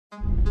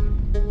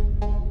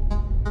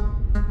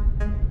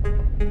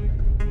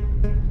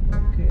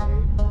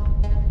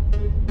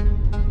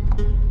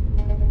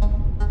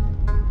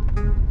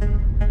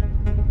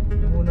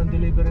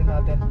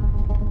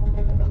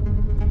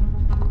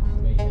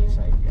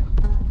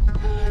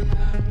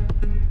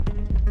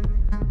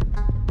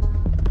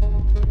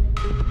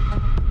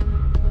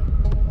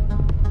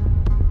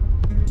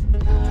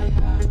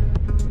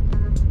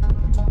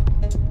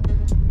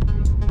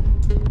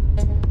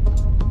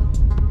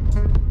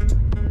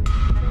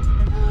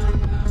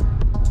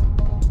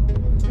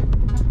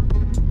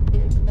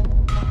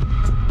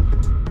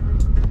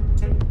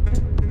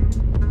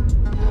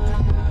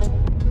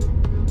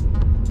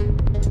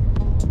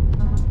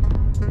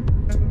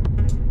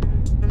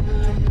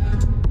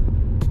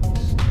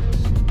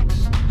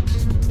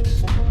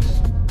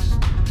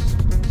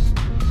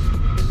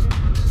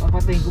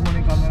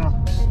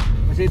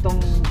itong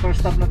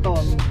first stop na to,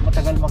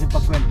 matagal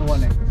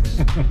makipagkwentuhan eh.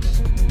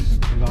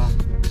 Diba?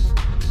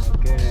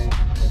 Okay,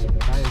 dito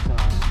tayo sa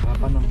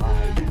harapan ng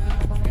bahay.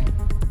 Okay.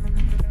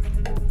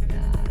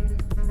 Yan.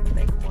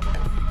 Patay ko muna.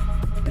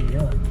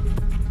 Ayun.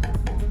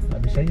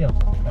 Sabi sa inyo,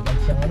 tagal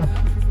siyang ano,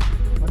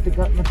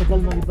 matagal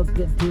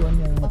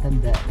makipagkwentuhan yung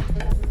matanda.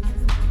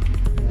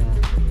 Yan.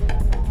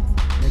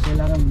 Kaya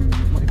kailangan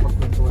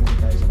makipagkwentuhan din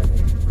tayo sa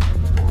kanya.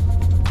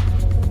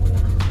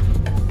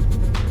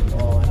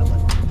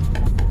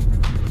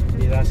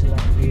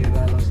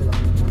 Bira lang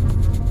silang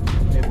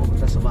may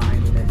pumunta sa bahay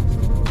nila.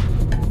 So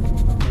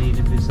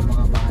nainip din sa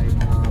mga bahay,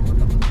 mga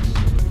matamang.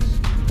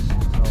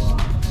 So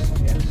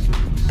yeah.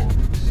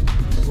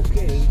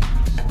 Okay,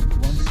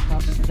 one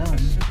stop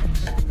done.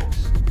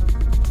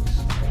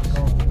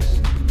 Go.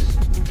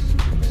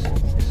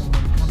 Second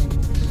one coming.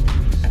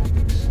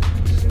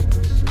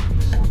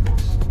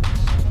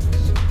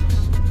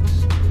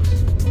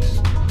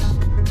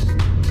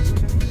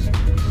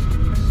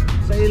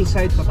 Sa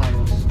hillside pa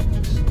tayo,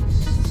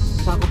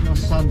 sakop ng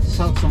South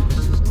San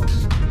Francisco.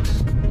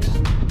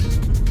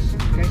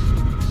 Okay.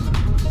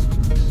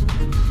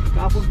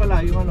 Kahapon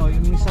pala yung ano,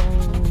 yung isang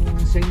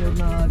senior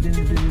na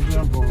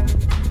dinideliveran ko,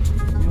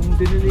 yung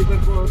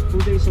dinideliver ko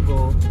 2 days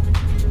ago,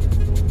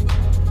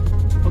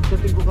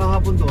 pagdating ko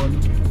kahapon doon,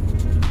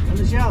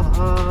 ano siya,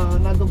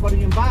 nandun pa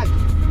rin yung bag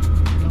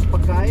ng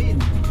pagkain.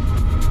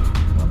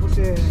 Tapos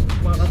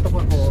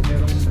makakatok ako,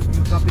 merong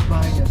yung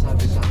kapitbahay niya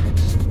sabi sa akin,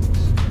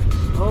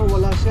 oh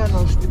wala siya,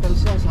 na hospital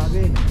siya,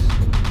 sabi.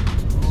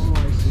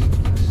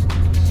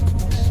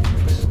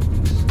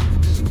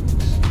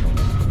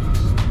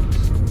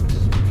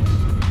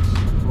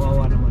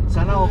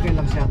 Sana okay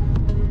lang siya.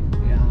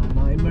 Kaya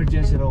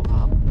na-emergency raw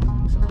kahapon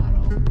ng isang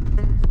araw.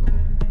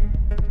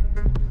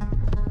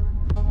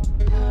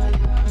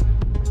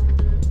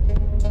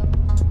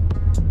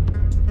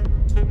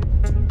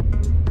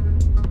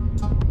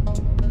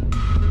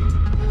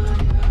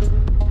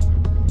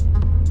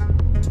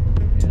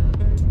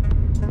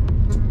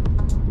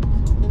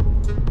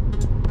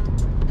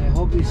 I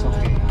hope he's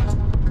okay.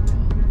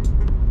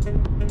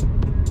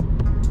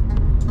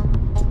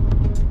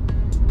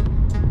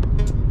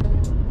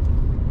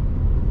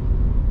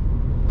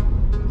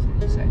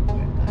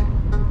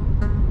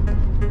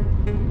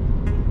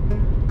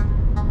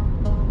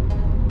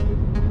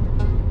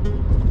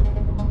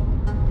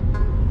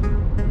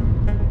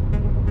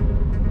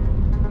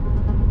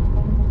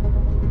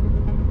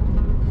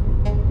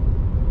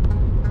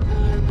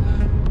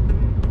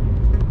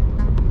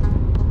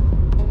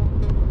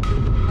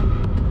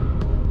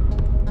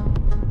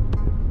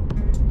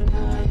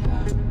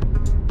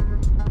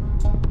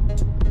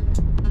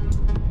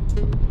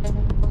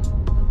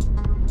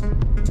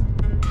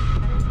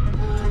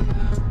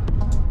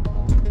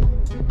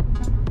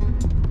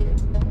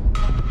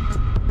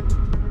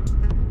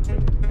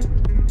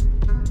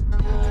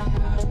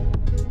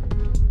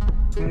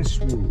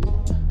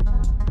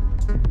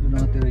 Doon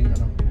nakatira yung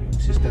ano, yung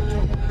sister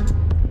ko.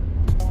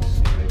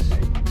 Right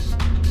side.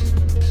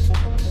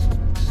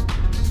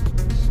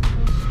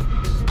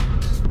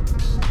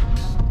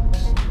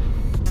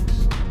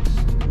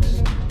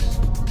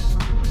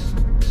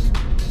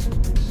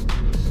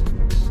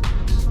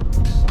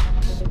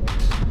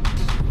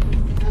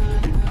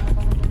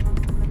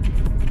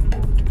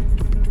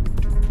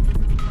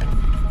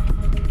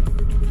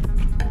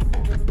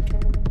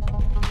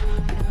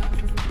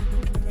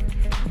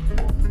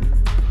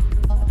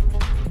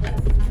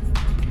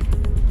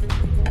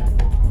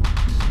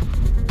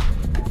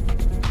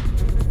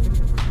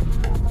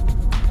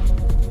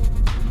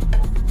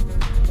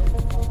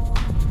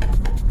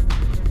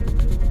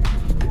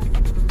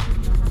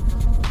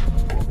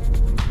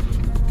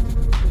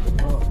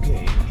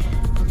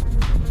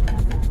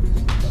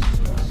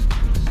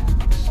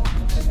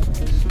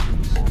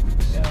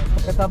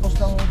 Pagkatapos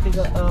ng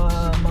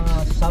mga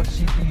South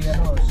City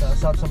ano, sa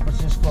South San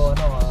Francisco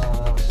ano,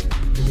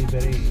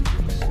 delivery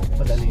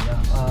madali na,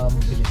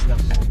 bilis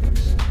lang.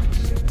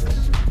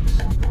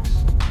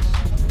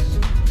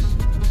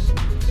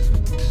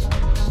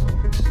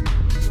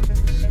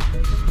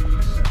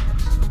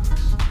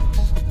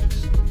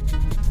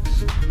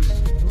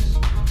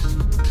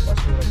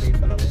 Basura din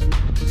pala rin.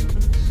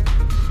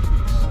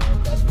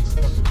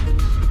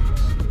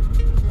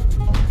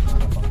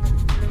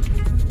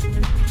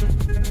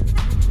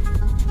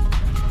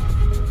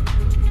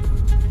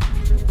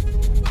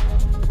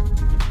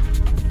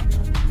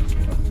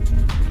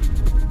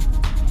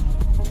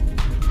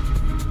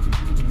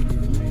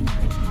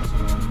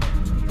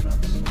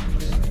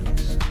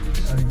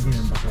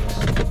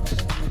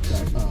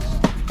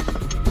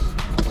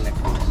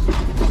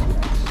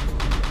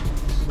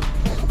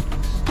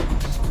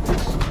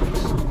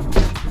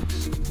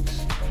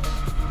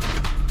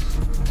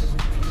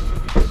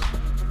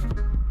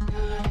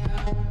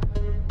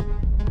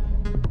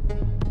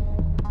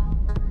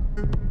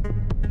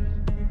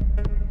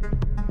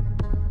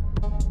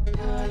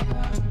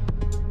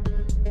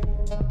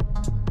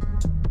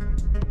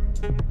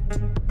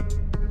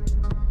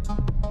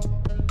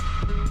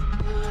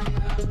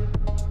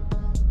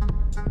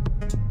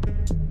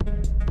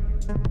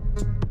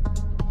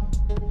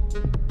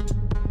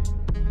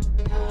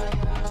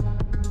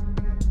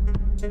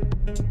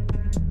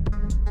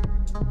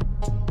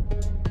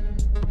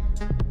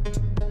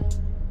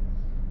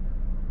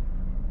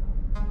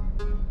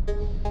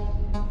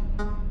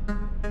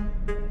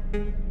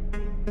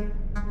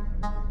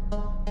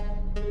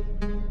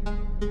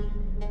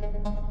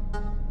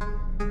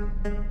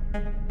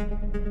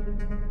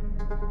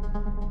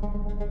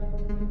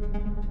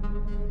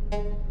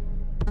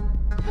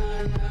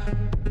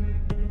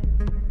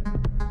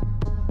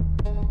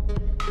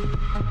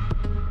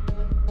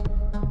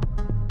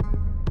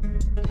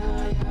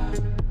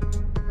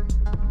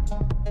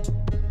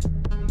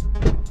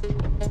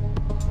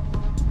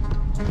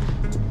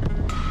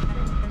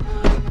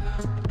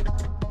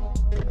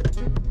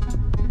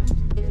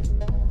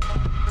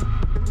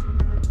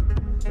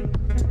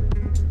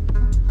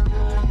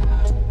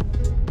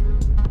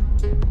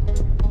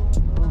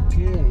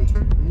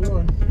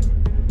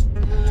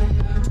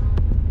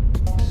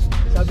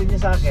 Sabi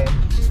niya sa akin,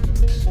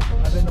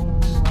 sabi nung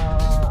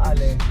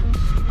ale,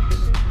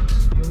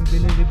 yung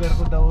diniliver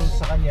ko daw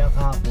sa kanya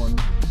kahapon,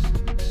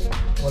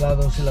 wala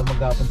daw sila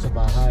maghapon sa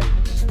bahay.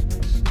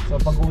 So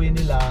pag uwi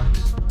nila,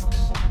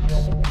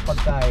 yung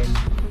pagkain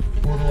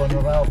puro ano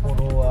raw,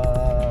 puro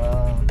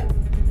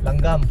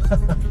langgam.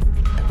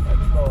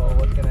 Sabi ko,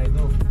 what can I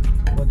do?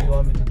 What do you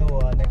want me to do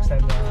next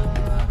time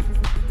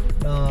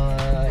na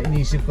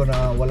inisip ko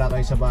na wala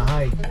kayo sa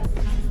bahay?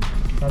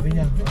 Sabi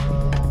niya,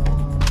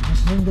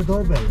 just ring the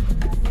doorbell.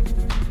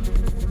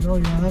 No,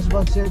 your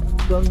husband said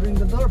don't ring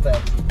the doorbell.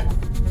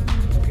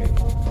 Okay.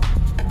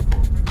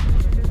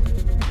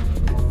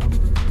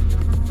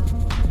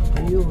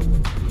 Ayun.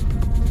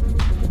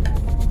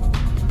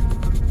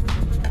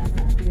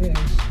 Okay.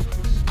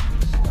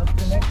 Up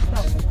to next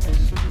stop.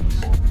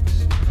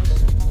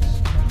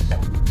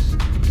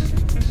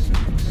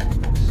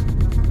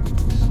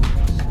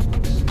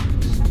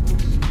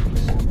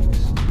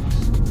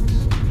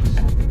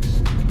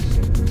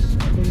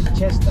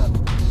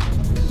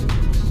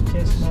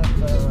 Chestnut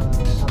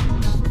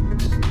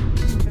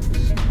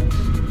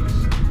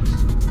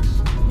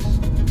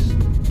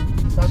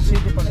South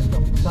City pa rin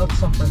to, South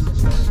San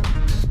Francisco.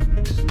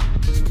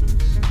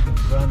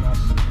 Run up.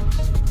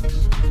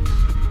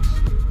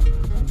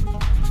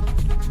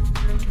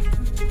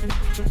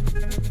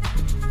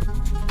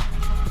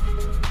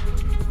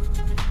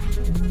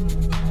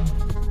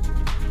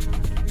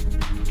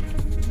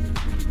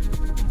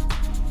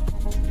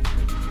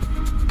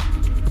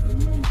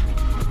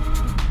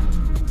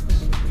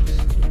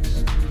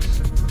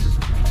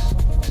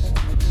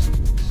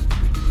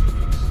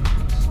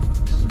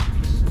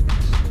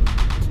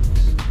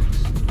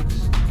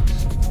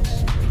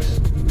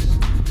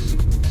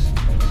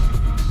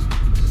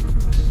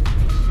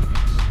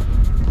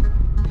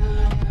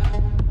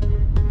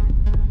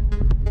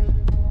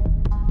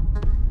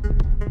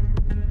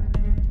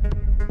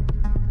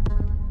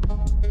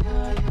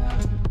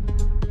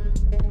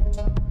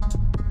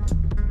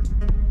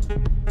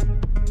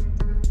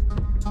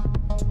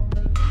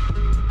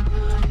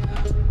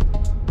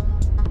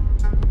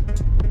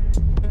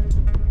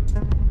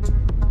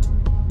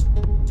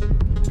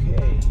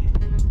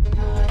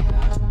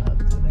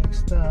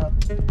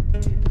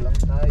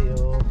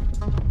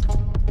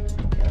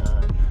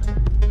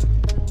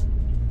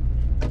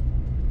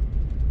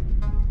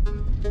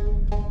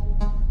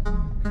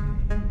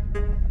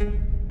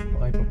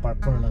 Park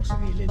ko na lang sa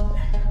gilid.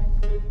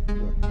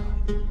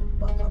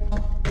 Back up.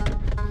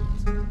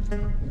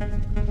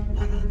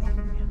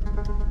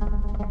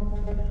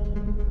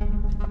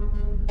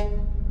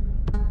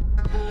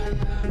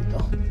 Ito,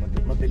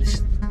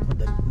 mabilis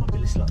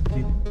lang.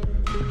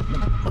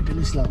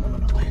 Mabilis lang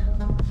naman ako.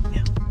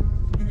 Yan.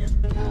 Yan.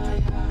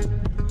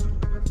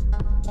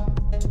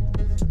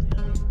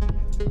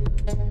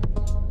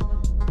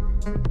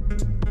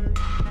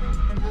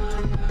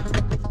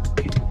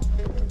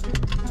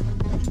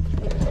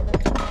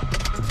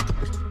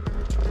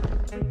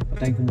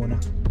 Patayin ko muna.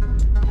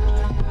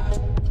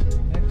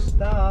 Next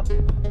stop.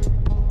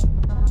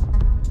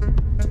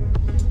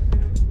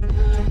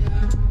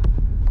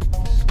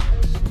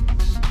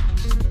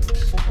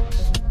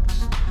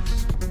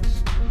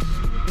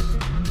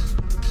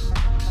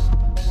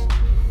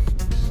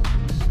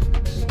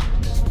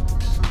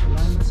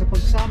 Salamat sa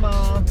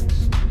pagsama.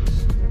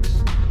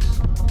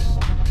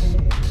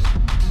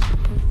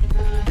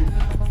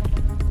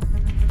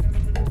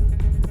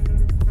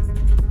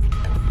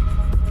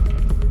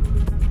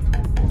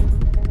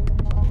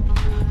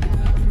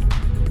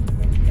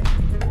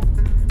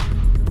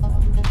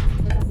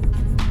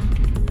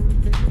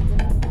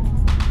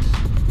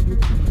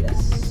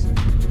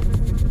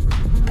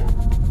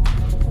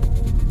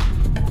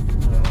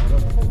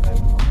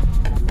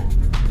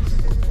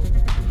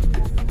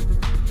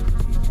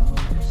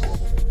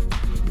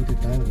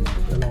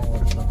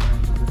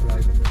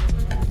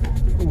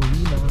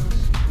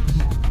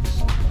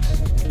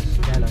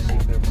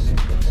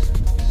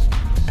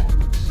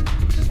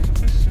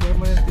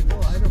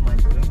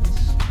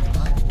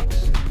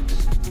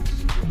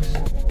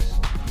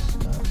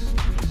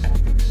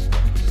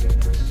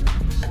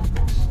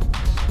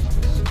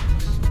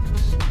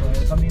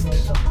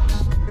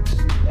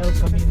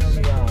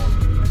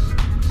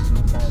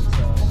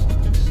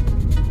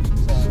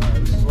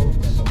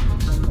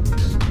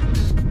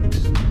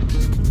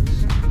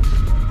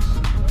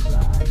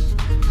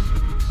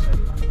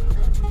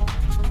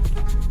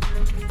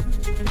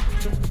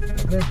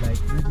 red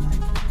light,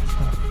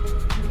 stop.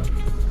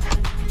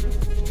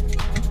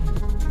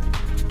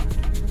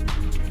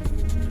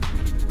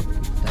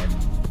 Time,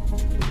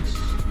 police.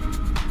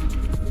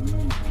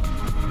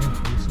 Ayan,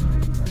 police na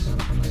yun, nasa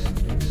harapan na yan.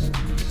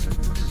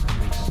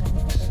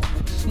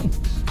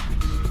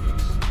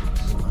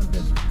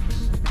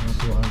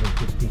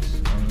 250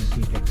 ang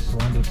ticket,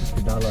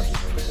 $250.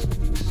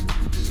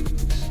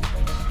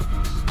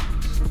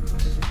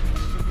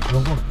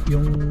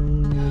 Yung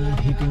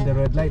hitting the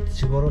red light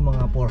siguro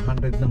mga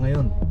 400 na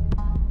ngayon.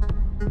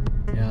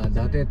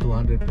 Dati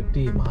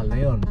 250, mahal na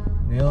yon.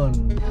 Ngayon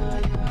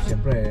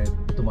siyempre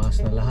tumaas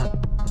na lahat,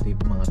 pati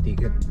mga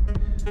ticket.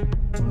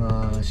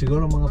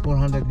 Siguro mga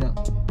 400 nga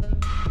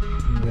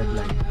yung red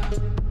light.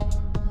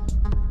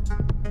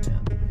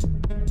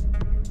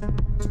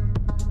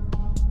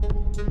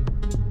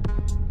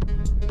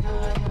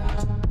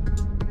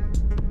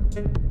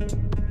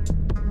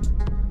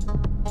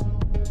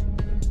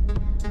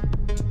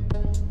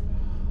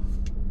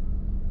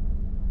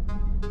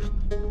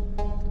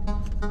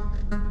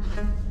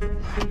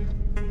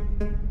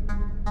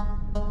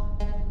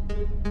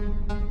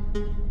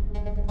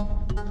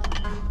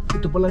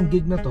 Ito palang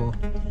gig na to,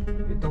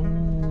 itong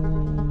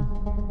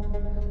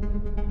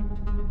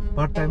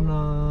part-time na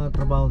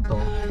trabaho to,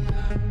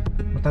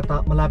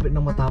 malapit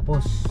nang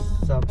matapos.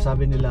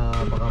 Sabi nila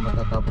baka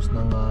matatapos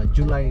ng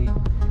July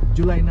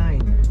 9.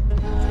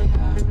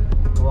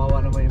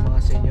 Kawawa naman yung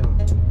mga senior.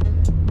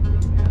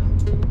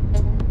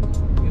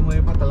 Yung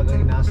mga iba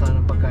talagang inaasahan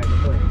ng pagkain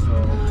ito eh. So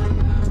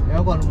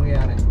ewan ko anong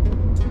mangyayari.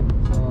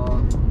 So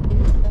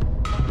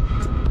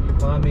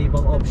baka may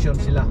ibang option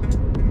sila.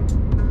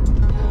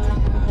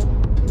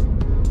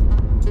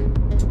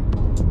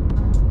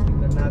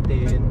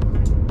 Natin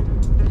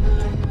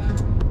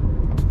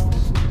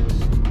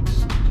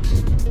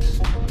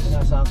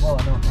inaasahan ko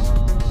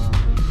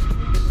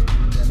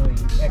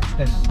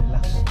i-extend nila.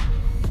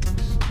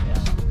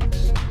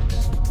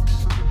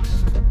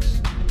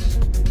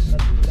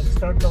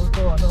 Nag-start daw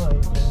to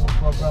yung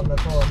program na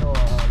to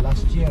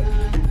last year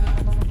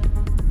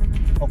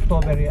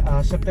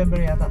September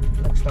yata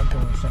nag-start to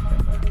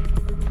September.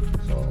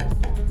 So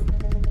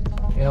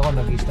ako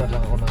nag-start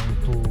lang ako ng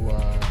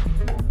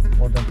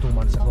more than 2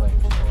 months ago eh.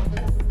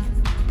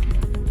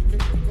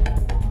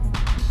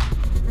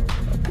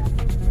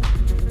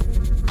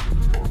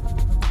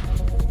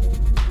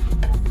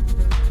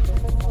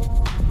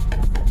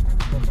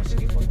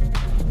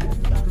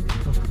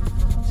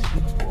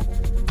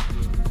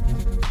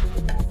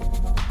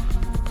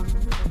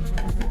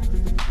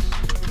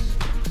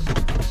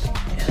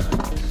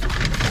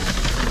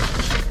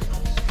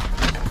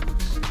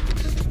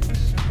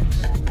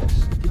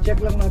 I-check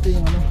lang natin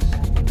yung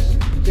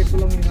check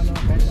ko lang yung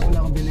kahit na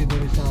wala akong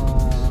delivery sa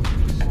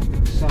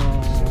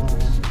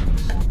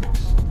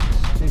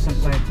isang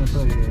client na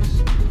to eh,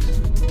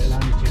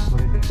 kailangan i-check ko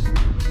rin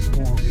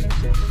kung okay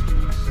siya.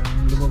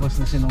 Kung lumabas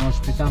na siya ng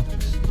hospital,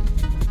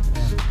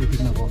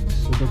 titignan ko,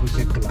 so double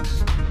check ko lang.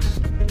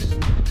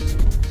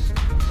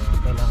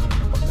 Kailangan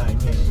ng pagkain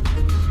niya eh,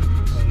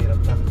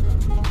 mahirap na.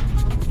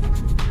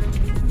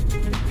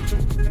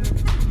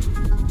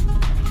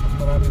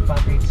 Maraming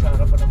package sa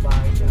harapan ng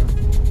bahay niya,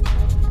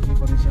 hindi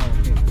pa rin siya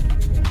okay.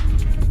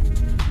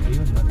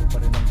 Ayun, nato pa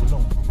rin ang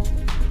gulong,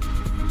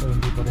 so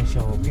hindi pa rin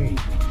siya okay.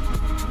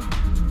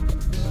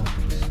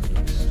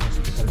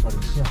 Hospital pa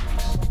rin siya.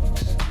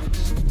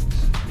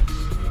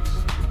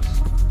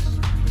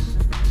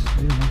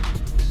 Ayun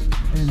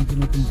ayun ang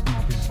tinutumbok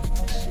natin.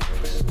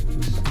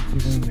 Hindi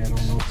rin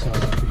merong note sa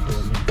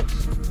pintuan niya.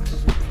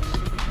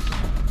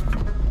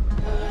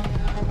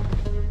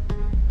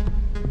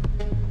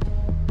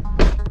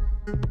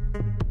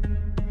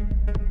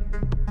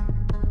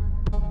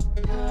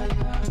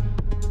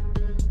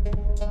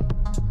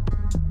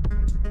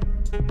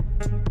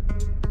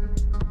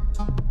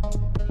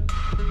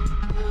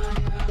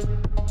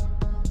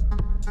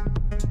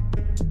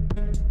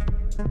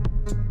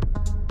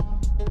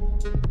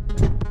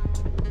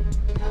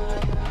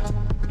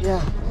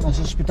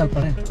 Nasa hospital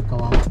pa rin,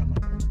 kawawa naman.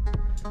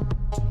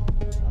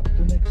 Up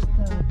to next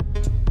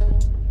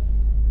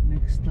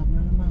stop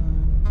na naman.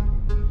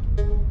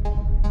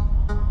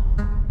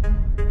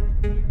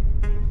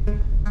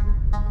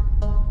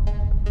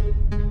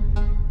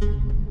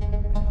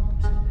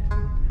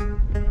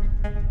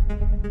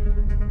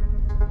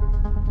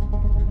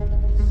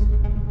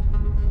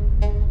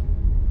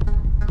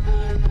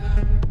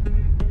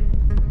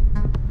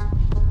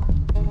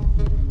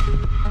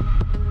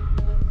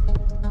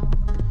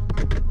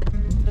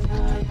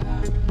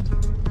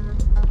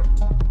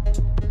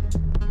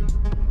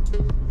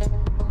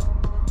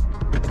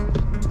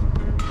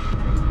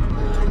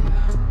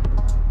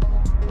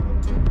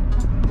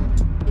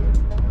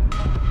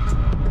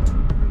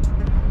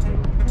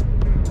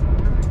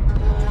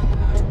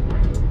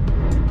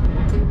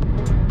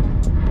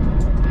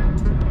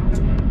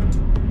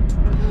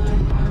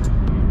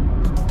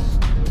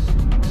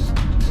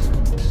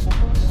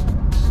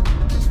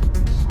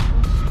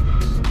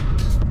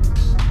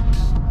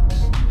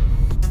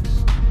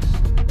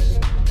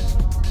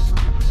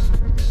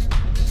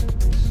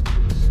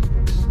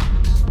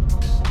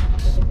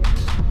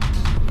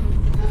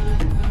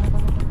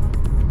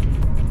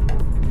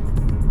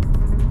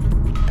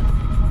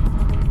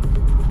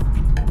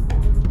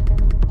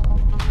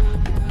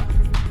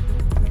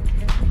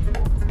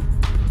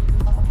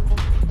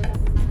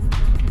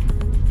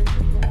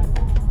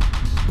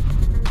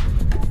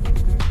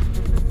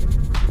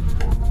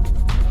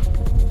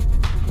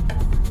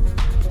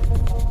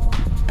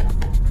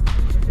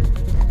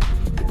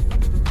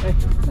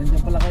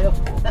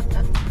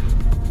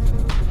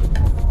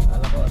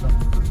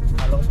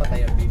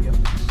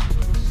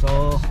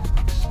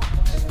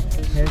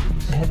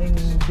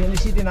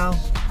 City now.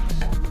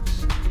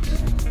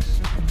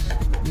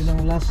 Yun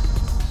ang last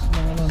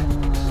ng ano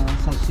ng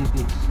South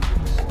City.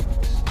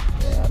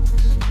 Yeah.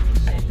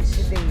 Daly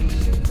City,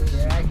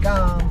 here I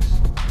come.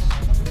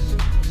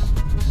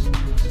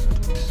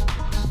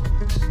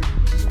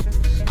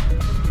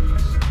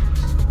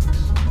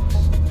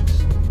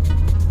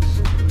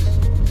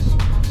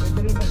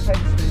 Pwede rin mag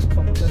side street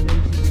papunta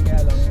Daly City,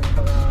 kaya lang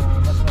baka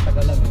mas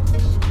matagal lang eh.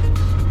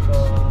 So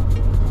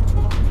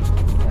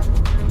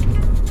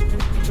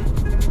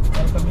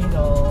El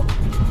Camino.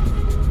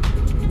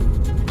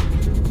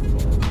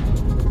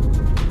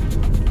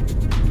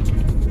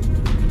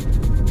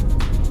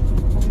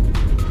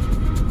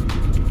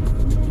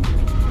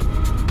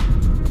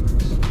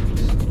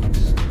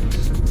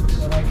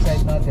 So right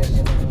side natin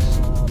yung mga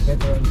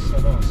veterans,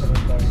 ano,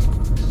 cemetery,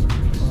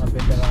 mga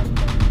veteran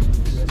ng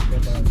US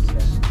veterans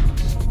yan.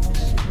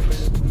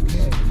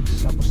 Okay,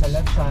 tapos sa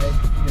left side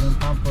yun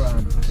ang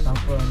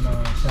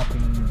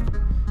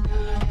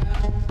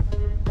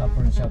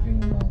Tampuran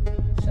shopping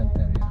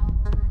center yan.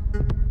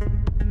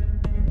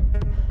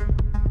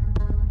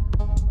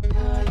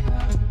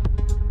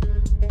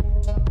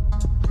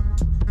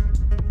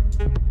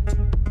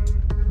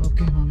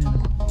 Okay, mami na.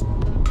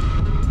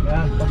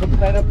 Yan, papunta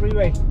tayo ng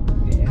freeway.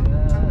 Yan.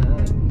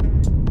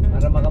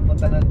 Para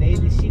makapunta ng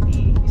Daly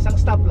City, isang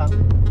stop lang.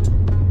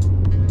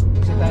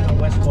 Kasi tayo ng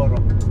Westboro.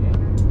 Yan.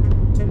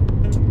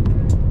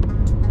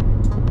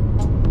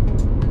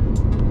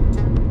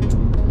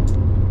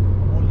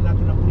 Pumuli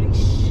natin ng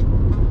pulis.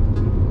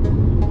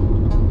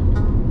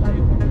 Tayo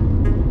mo.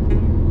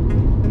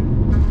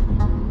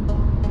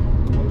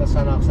 Punta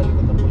sana ako sa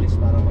likod ng pulis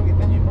para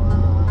makita niyo yung mga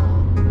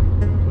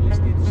pulis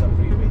dito sa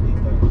freeway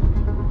dito.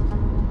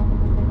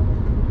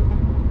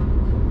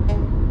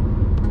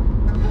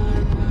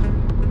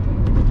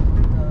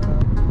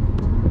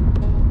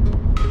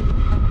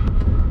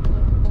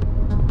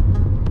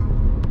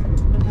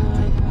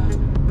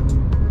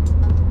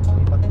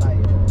 Lipat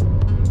tayo.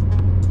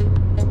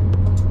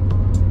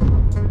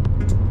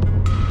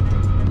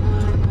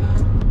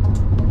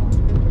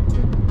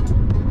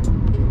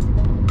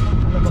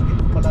 Nabagit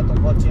ko pala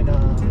itong kotse na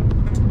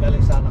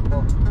galing sa anak ko.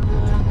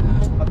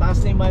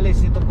 Mataas na yung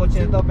mileage nitong kotse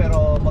nito,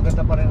 pero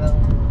maganda pa rin ang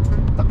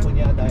takbo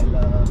niya dahil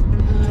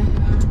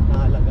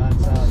nahalagaan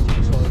sa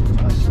chainsaw at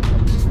tune-up.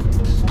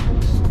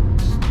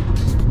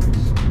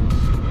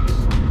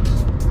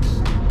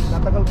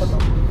 Natagal pa to.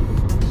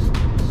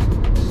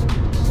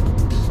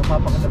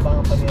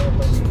 Mapapakinabangan pa niya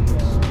ito yung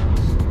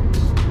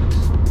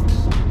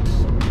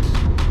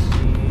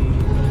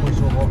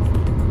bulso ko.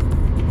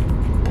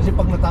 Kasi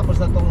pag natapos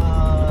na tong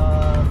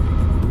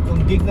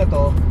gig na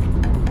to,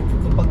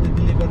 itong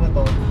pagde-deliver na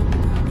to,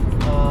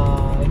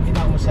 hindi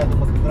na ako masyado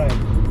mag-drive.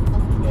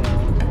 Kaya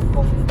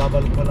kung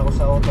babalik mo na ako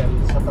sa hotel,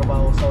 sa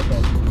trabaho sa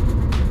hotel,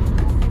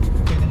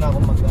 pwede na ako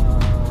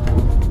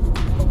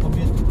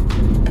mag-commute.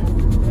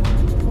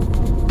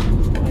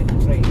 Ay,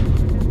 train,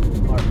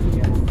 park,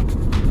 yan.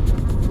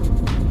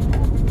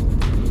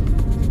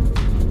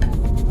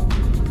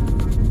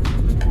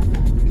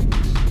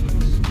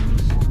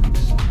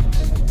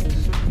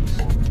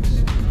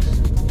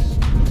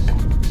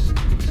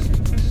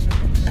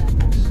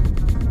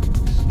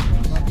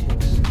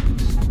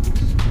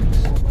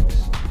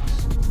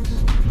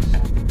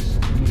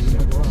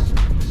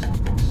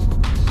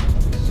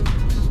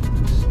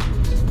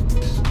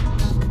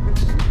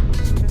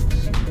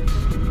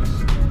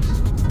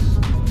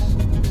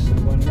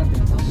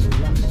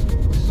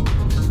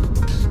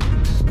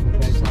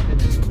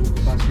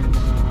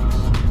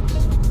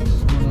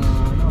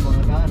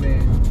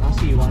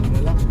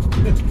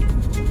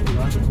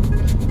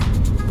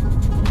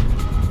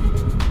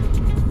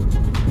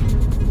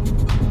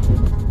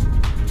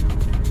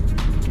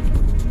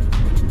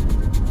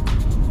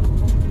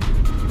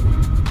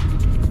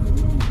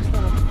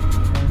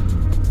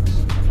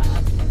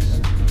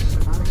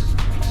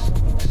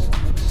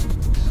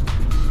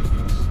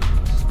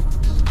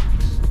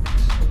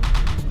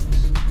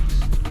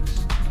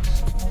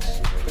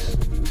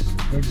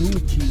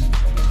 Verducci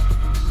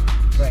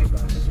Drive.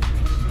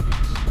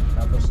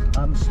 Tapos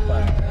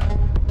Amspire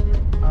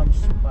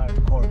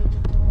Court.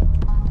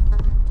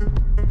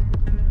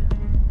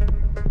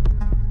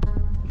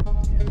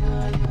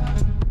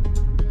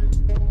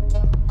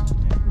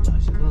 Wala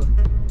siya doon.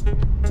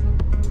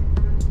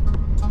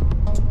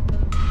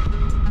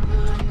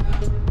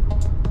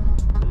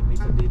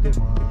 Kalimitan dito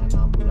yung mga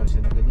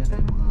na-ambulansya na ganyan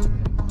ay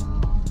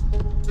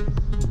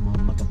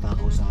mga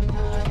matatakaw sa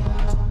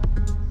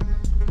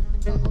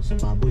takaw sa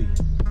baboy.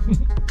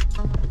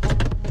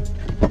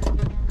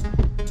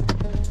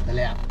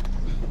 Dali ah.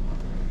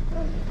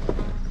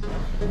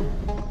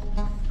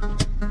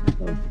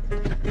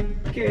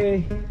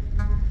 Okay.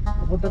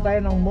 Pupunta tayo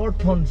ng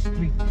Morton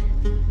Street.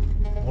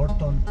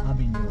 Morton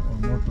Avenue or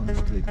Morton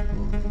Street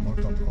or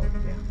Morton Court.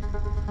 Yeah.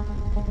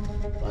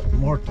 But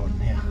Morton,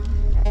 yeah.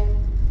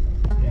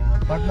 Yeah,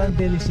 part ng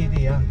Daly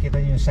City, yeah. Kita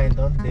niyo yung sign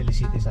doon, Daly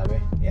City sabi.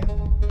 Yeah.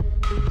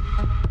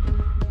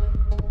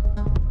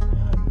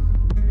 Yan.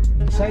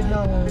 Yung side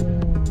ng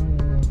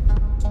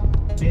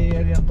Bay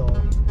Area to,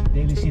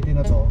 Daly City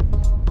na to.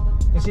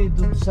 Kasi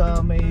dun sa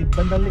may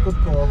bandang likod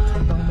ko,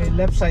 hanggang may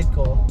left side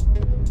ko,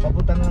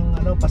 papunta ng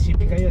ano,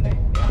 Pacifica yun eh.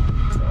 Yeah.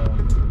 So,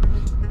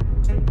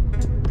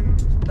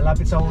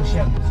 malapit sa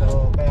ocean.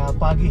 So, kaya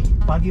pagi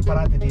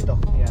parati dito.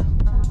 Yeah.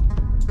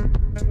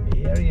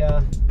 Bay Area,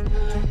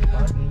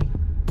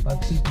 Pag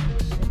City.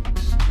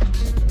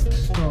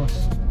 So,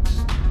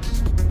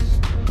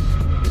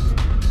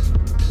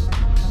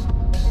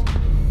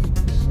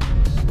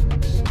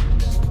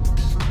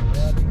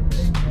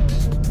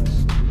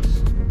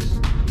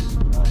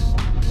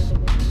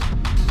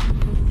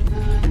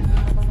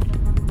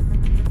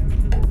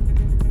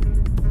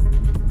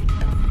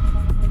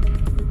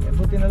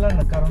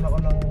 nagkaroon ako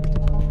ng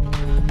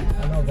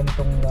ano,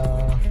 ganitong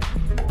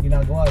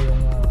ginagawa,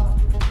 yung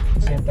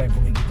same time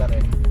pumigitar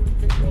eh.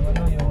 Yung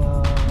ano, yung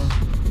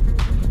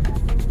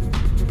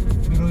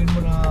biruin mo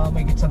na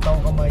may gitsang taong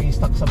ka may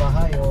stuck sa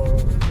bahay or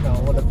you know,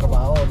 walang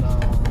trabaho na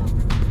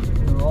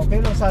okay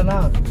lang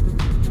sana,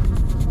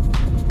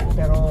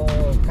 pero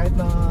kahit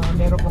na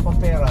meron ka pang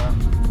pera,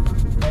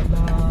 kahit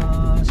na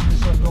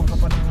sinusweldoan ka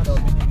pa ng ano,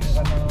 binibigyan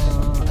ka ng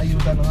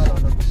ayuda ng ano,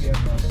 ng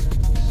gobyerno,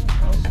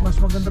 mas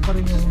maganda pa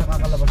rin yung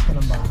nakakalabas ka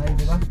ng bahay,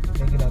 di ba?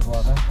 May ginagawa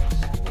ka,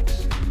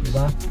 di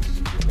ba?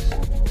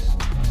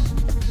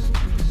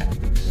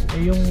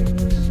 Eh yung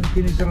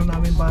tinitira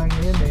namin bahay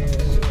ngayon eh,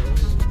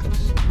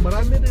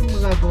 marami rin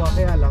magagawa,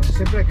 kaya lang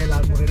siyempre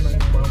kailangan mo rin ng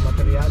mga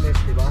materyales,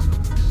 di ba?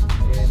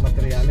 Eh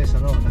materyales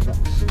ano,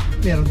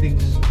 meron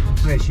ding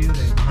presyo yun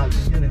eh, mahal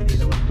din yun,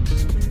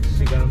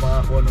 hindi ka na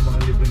makakuha ng mga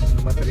libreng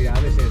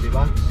materyales eh, di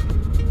ba?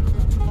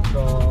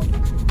 So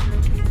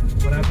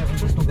marami akong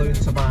gustong gawin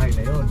sa bahay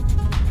na yun.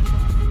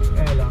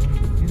 Kaya lang,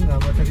 yun nga,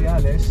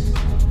 materyales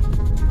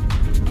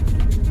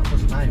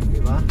tapos time, di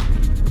ba?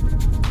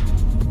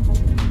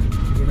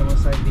 Hindi naman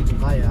sa hindi ko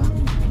kaya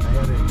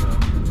rin,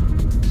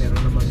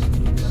 meron naman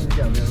ano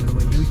dyan, meron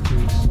naman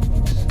YouTube,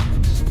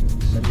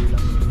 dali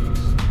lang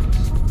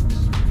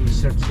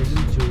i-search sa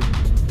YouTube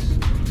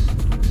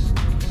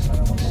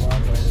para magawa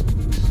ko,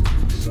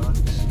 di ba?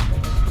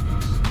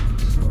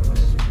 So,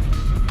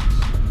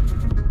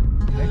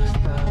 next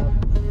stop,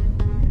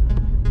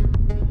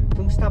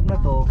 itong stop na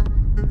to,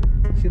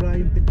 sira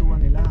yung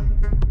pintuan nila.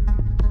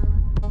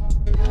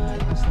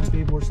 Takas ng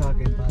favor sa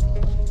akin para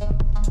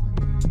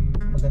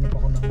maghanap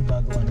ako ng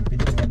gagawa ng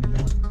pintuan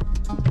nila.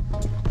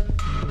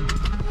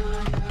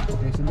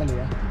 Okay, sandali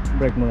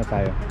break muna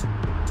tayo.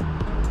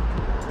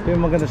 Ito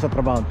yung maganda sa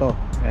trabaho to.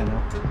 Ayan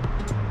o.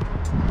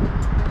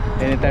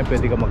 Anytime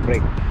pwede ka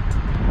mag-break.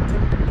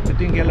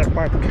 Ito yung Keller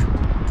Park.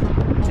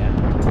 Ayan.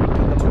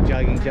 Ganda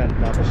mag-jogging dyan.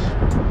 Tapos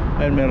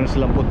ayun, meron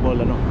silang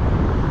football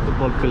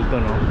field to,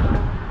 no?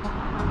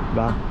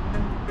 Diba?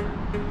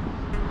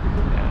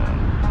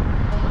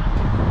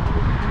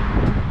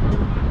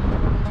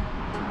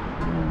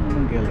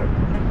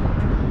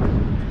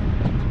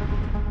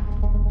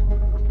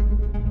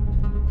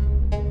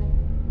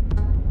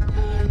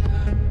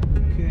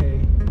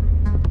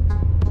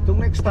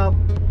 Stop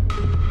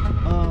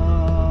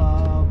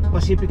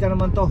Pacifica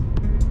naman to.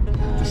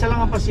 Isa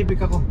lang ang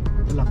Pacifica ko.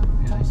 Ito lang.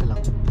 Ayan, isa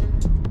lang.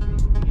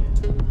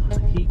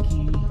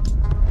 Hiki.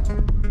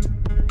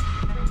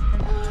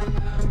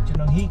 Diretso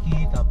ng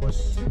Hiki.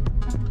 Tapos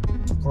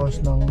cross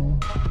ng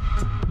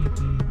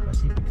Hiki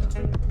Pacifica.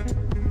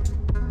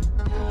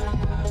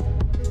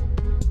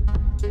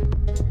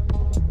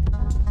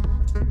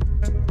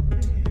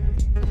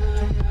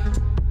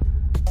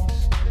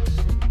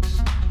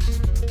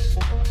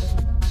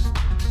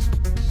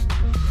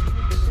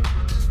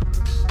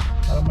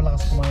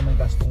 Kumain ng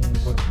gas tong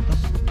coach ito.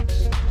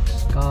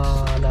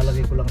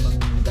 Kalalagay ko lang ng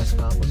gas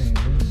kahapon eh.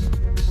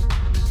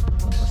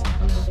 Lampas na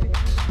kalahati.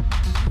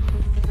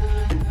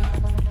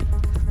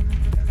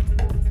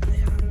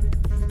 Ayan.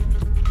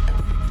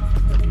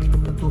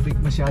 Nag-inom ng tubig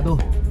masyado.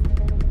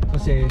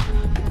 Kasi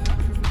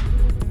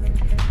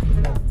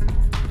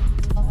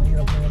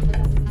mahirap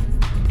naman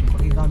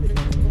makigamit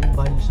ng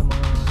banyo sa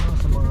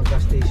mga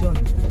gas station.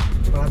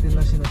 Parati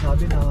lang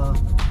sinasabi na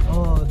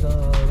oh, the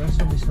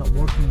restroom is not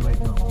working right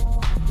now.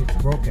 It's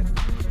broken.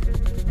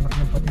 Anak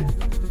ng patid.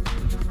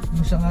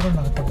 Nung isang araw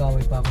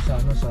nakapag-away pa ako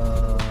sa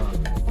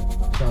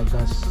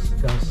gas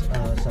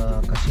sa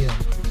cashier.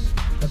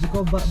 Sabi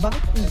ko,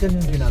 bakit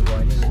ganyan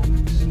ginagawa niyo?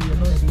 Hindi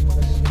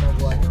maganda yung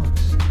ginagawa niyo.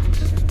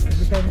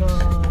 Every time na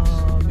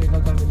may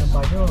gagamit ng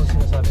banyo,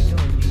 sinasabi niyo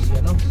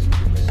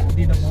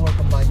hindi nag-work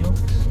ang banyo.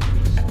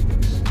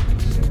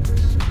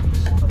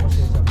 Tapos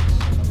sabi ko,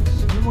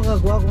 ano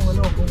magagawa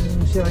kung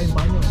sira yung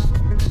banyo?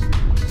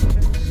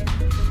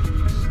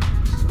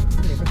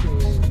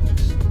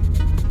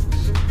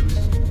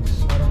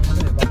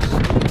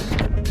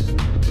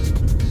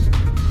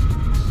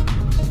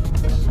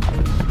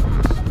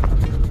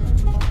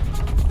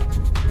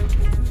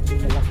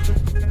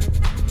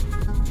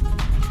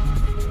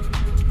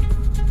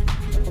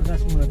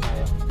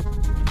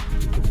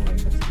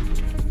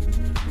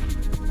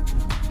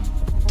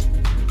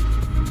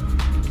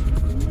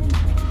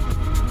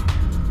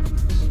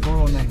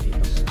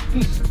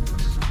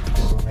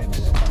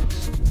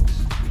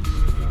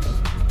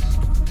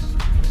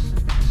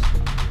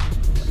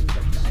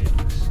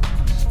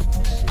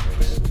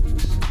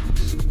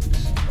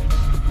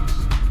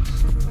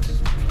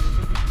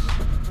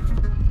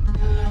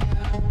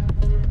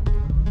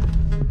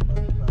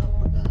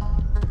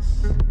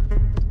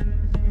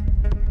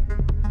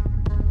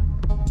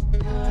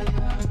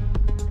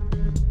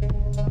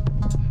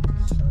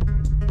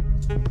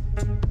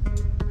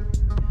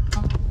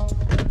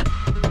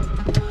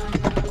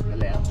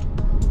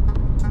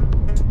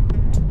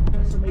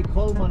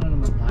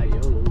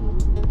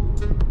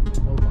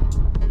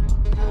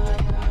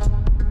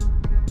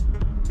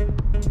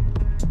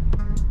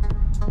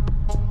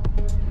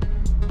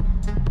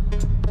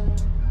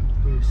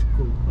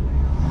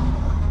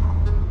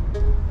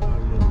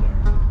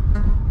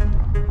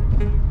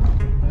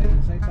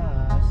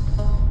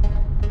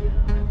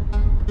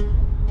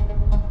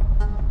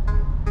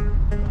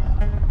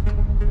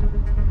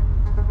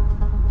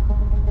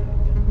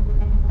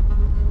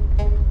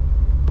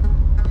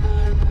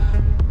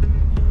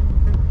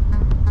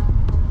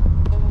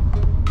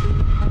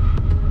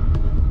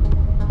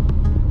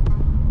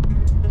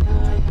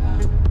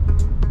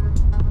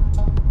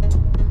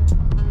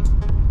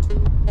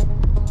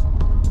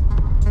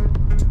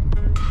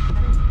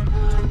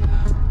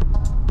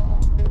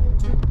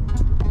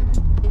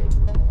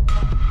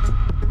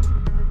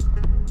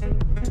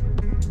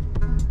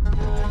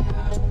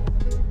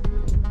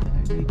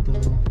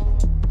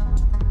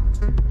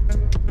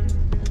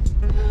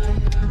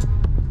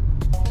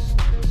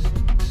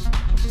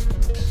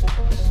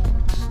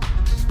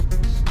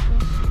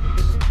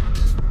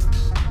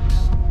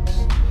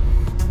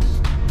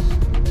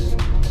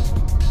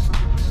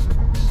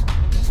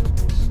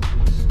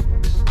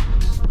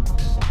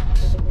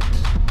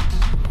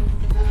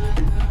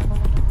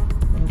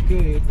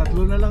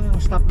 Tatlo na lang yung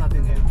stop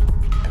natin ngayon.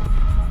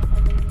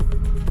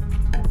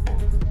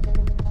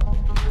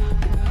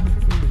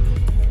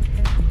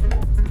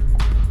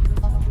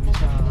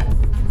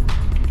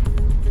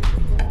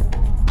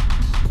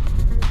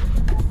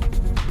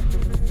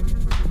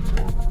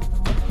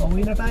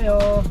 Pauwi na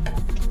tayo.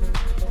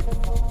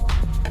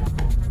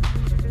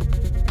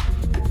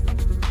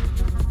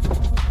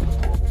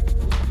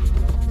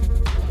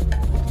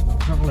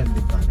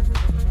 Nakalanding pa.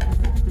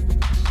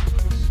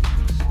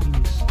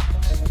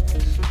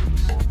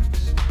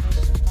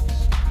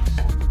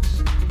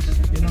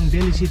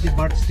 Daly City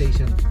BART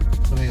station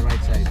sa may right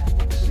side.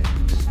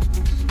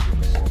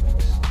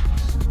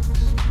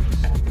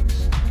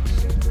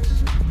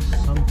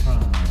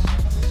 Sometimes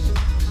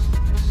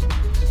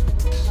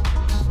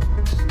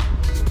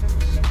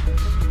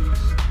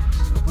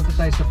punta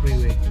tayo sa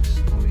freeway.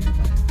 Pauwi na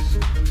tayo.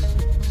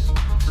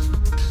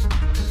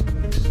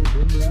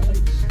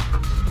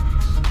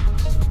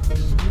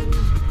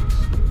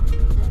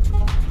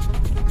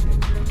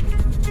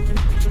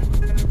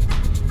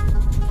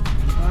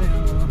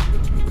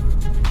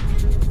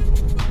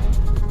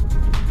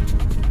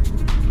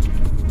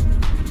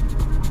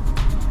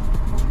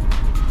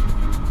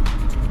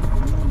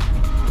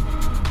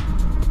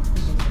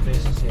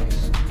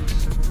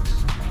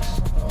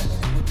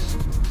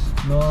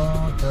 No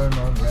turn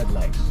on red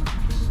light.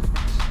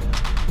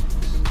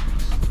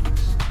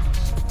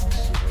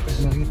 Pag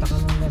nakita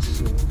ka ng last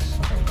two,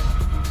 patay ka.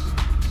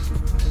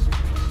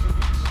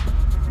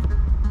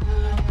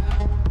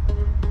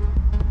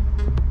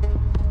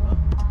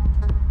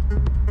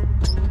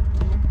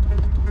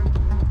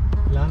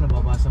 Wala,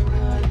 nababasa mo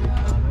rin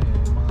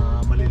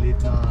mga maliliit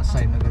na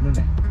sign na ganun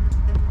eh.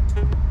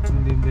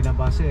 Hindi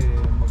binabasa eh,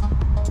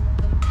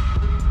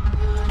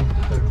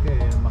 turn ka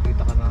eh,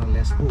 makita ka ng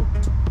last two.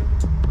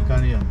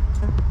 Magkano yun?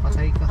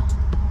 Patay ka.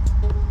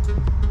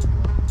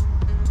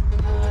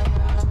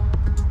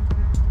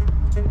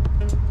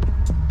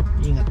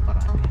 Ingat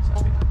parati,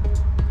 sabi natin.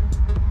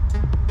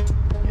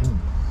 Yun.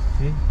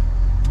 See?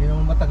 Hindi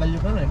naman matagal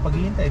yung ano, yung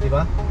paghihintay, di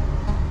ba?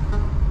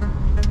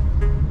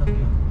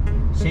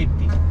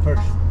 Safety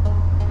first.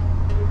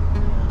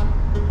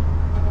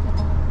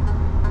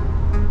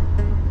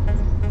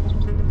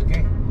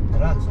 Okay,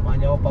 tara,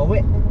 samahan niyo ako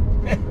pauwi.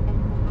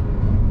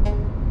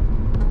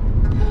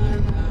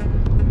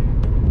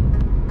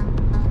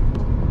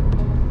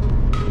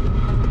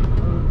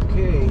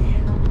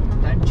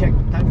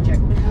 Time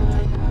check.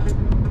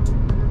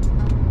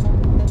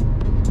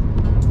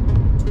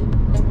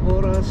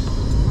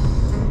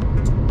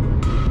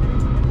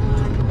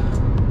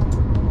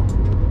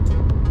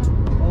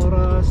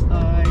 Oras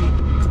ay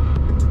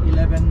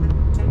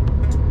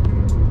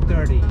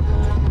 11:30.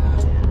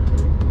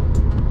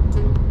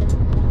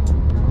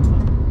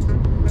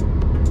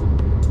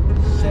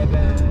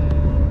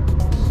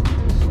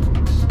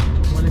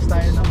 Umalis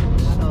tayo ng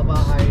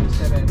bahay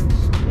 7, 8,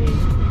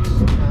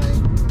 9,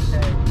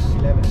 10,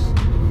 11.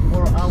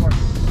 4 hours.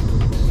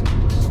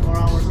 4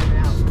 hours and a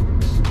half.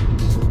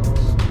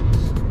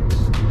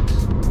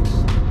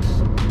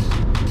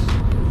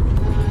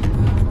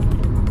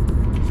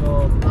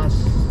 So plus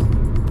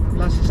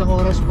isang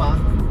oras pa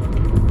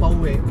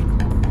pauwi.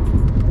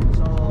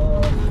 So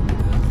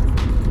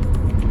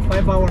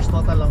 5 hours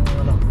total ang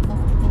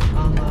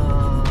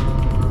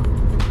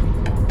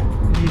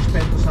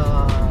i-spend ko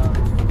sa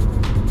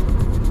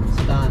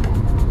daan.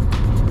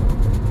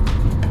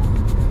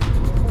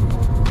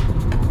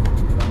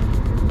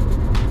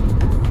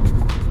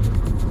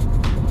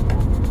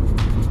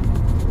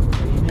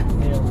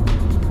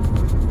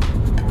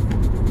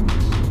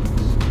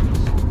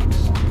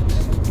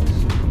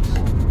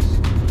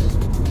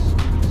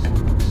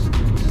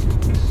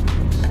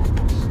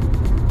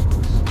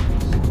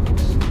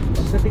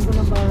 Pagdating ko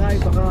ng bahay,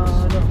 baka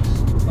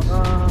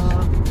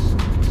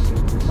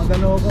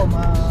magano ako,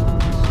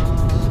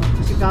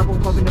 kasi kapong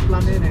pa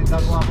pinaplano yun eh,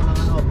 gagawa ko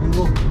ng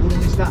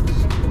burong isda.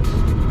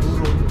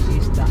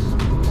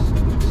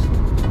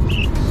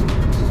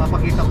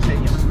 Papakita ko sa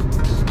inyo.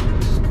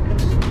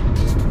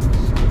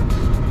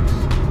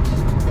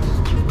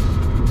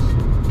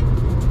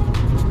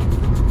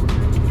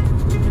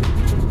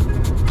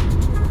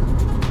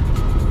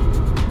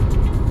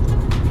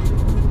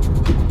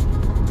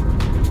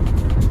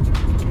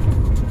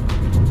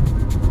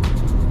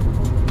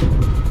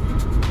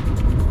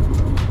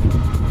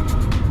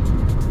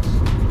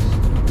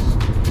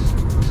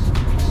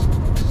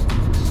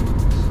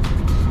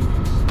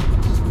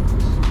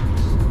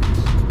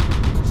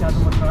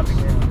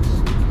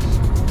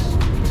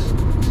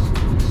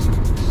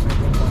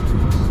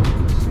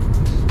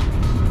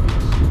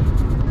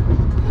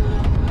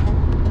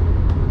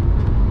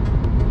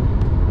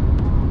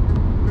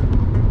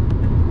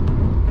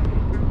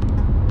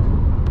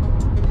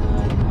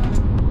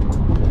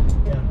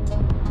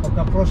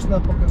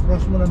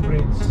 pagka-cross mo ng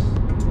bridge,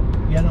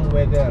 yan ang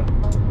weather.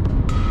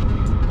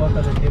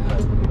 Totally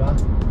different, di ba?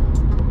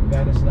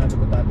 Gaya na sinabi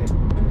ko dati.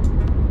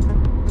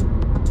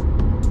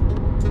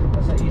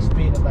 Nasa East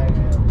Bay na tayo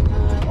ngayon.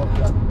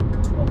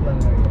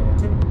 Auckland area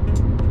yan.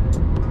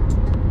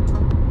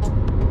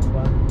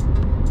 Diba?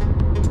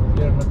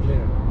 Clear na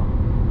clear.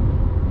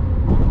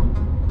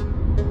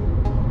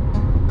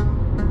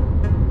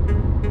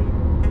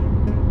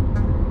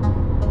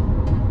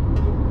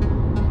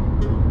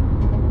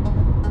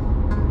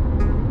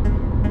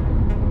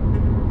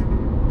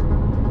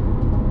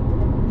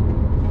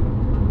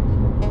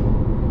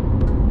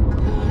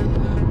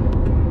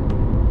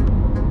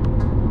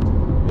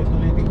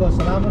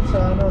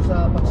 Salamat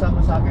sa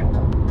pagsama sa akin.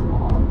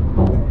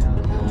 Ayan.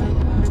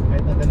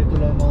 Kahit na ganito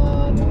lang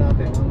mga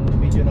natin, ang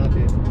video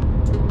natin.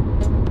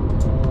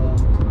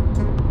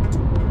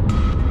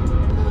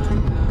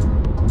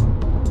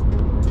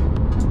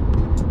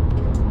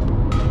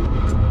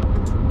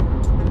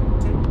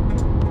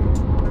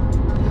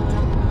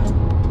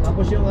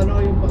 Tapos yung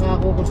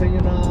pangako ko sa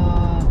inyo na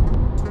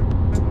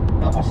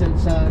papasyal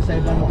sa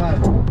ibang lugar.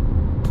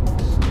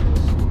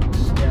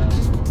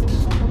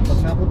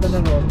 Napunta na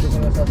ron, hindi ko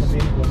na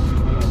sasabihin ko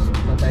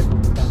saan tayo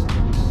pupunta.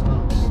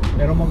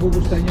 Pero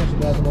magugustuhan nyo,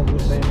 sigurado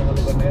magugustuhan yung mga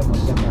lugar na yun,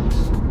 maganda.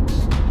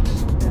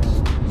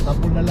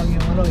 Sample na lang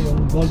yung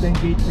Golden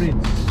Gate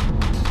Bridge.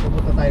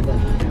 Pupunta tayo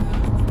doon.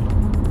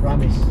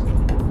 Promise.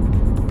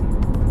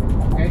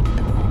 Okay?